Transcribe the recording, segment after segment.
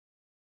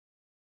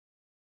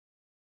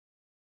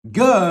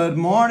Good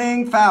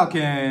morning,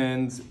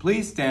 Falcons!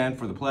 Please stand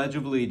for the Pledge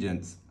of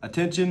Allegiance.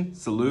 Attention,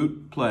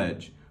 salute,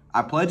 pledge.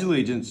 I pledge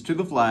allegiance to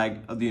the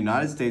flag of the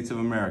United States of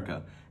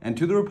America and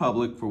to the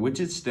republic for which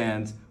it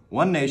stands,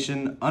 one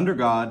nation, under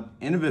God,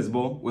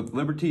 indivisible, with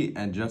liberty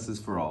and justice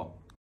for all.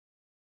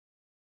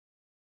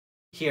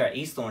 Here at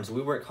East Lawrence,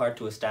 we work hard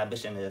to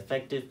establish an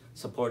effective,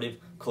 supportive,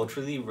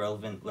 culturally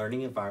relevant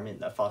learning environment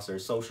that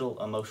fosters social,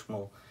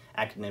 emotional,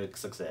 academic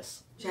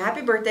success.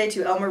 Happy birthday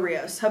to Elmer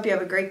Rios. Hope you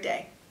have a great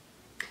day.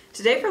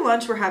 Today for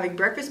lunch we're having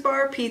breakfast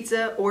bar,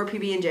 pizza, or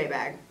PB&J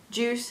bag,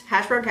 juice,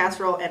 hash brown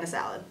casserole, and a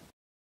salad.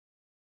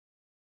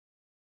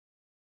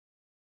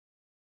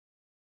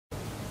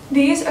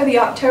 These are the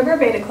October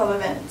Beta Club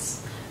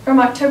events. From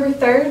October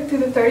 3rd through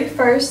the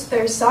 31st,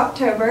 there's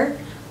Socktober.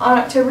 On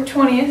October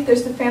 20th,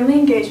 there's the Family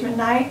Engagement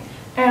Night.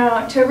 And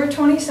on October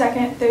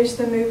 22nd, there's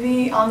the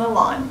Movie on the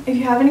Lawn. If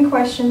you have any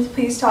questions,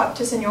 please talk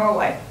to Senora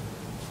White.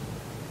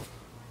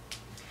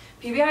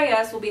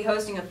 PBIS will be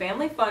hosting a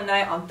family fun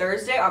night on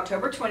Thursday,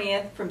 October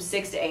 20th from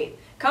 6 to 8.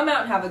 Come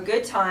out and have a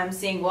good time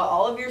seeing what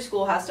all of your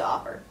school has to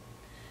offer.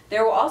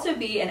 There will also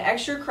be an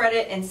extra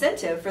credit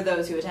incentive for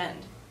those who attend.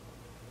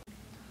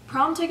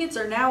 Prom tickets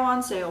are now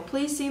on sale.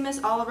 Please see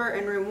Miss Oliver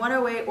in room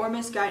 108 or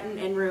Miss Guyton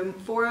in room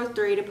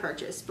 403 to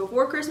purchase.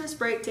 Before Christmas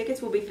break,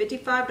 tickets will be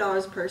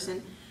 $55 a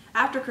person.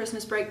 After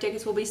Christmas break,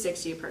 tickets will be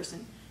 $60 a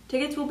person.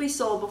 Tickets will be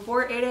sold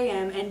before 8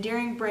 a.m. and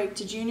during break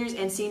to juniors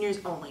and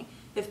seniors only.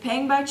 If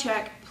paying by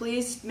check,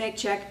 please make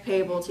check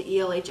payable to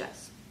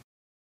ELHS.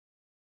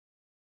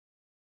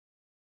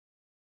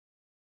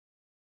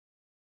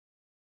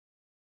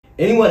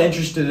 Anyone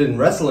interested in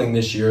wrestling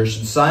this year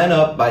should sign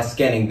up by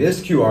scanning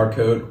this QR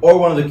code or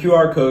one of the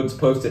QR codes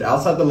posted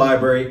outside the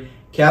library,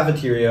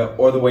 cafeteria,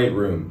 or the weight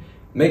room.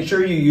 Make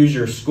sure you use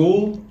your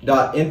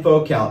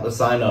school.info account to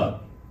sign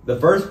up. The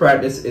first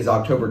practice is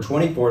October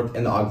 24th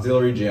in the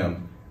auxiliary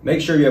gym.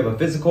 Make sure you have a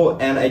physical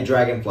and a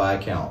Dragonfly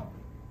account.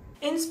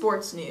 In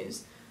sports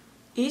news,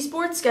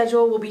 esports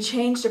schedule will be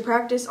changed to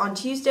practice on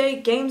Tuesday.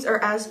 Games are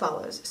as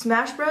follows: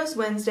 Smash Bros.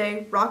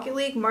 Wednesday, Rocket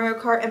League, Mario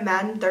Kart, and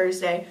Madden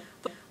Thursday.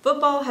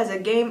 Football has a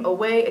game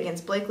away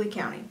against Blakely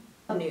County.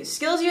 News: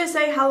 Skills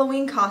USA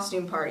Halloween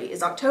Costume Party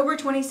is October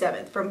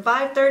 27th from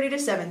 5:30 to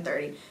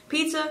 7:30.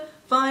 Pizza,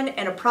 fun,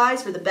 and a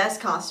prize for the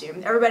best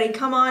costume. Everybody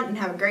come on and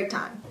have a great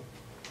time.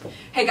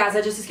 Hey guys,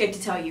 I just escaped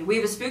to tell you, we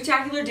have a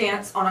spooktacular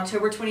dance on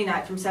October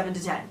 29th from 7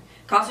 to 10.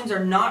 Costumes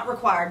are not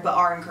required but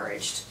are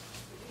encouraged.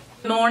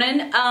 Good morning,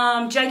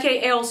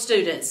 JKL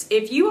students.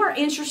 If you are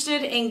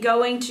interested in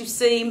going to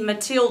see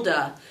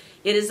Matilda,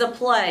 it is a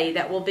play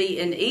that will be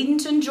in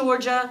Edenton,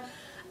 Georgia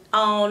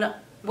on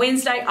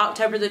Wednesday,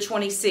 October the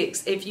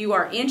 26th. If you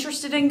are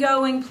interested in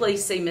going,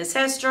 please see Miss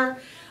Hester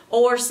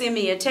or send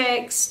me a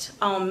text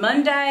on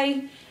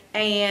Monday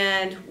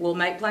and we'll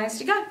make plans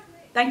to go.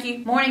 Thank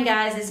you. Morning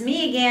guys, it's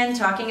me again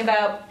talking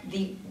about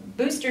the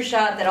booster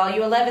shot that all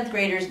you 11th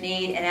graders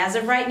need, and as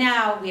of right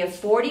now we have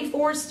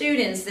 44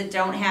 students that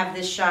don't have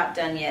this shot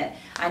done yet.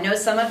 I know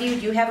some of you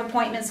do have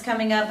appointments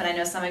coming up and I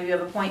know some of you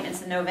have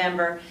appointments in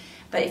November,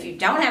 but if you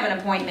don't have an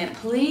appointment,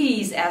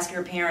 please ask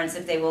your parents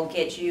if they will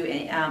get you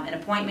an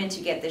appointment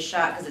to get this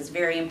shot because it's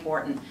very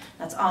important.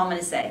 That's all I'm going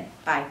to say.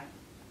 Bye.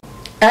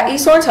 At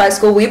East Lawrence High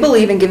School, we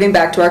believe in giving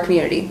back to our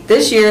community.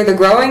 This year, the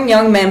Growing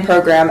Young Men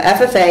Program,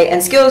 FFA,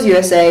 and Skills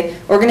USA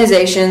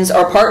organizations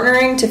are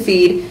partnering to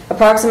feed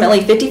approximately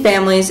 50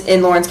 families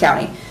in Lawrence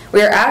County.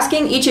 We are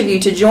asking each of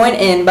you to join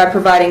in by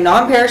providing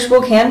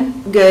non-perishable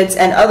canned goods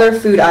and other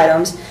food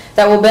items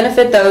that will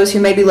benefit those who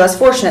may be less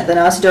fortunate than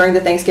us during the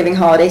Thanksgiving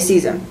holiday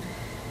season.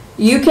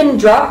 You can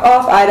drop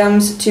off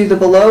items to the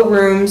below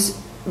rooms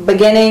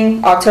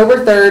beginning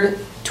October 3rd,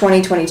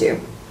 2022.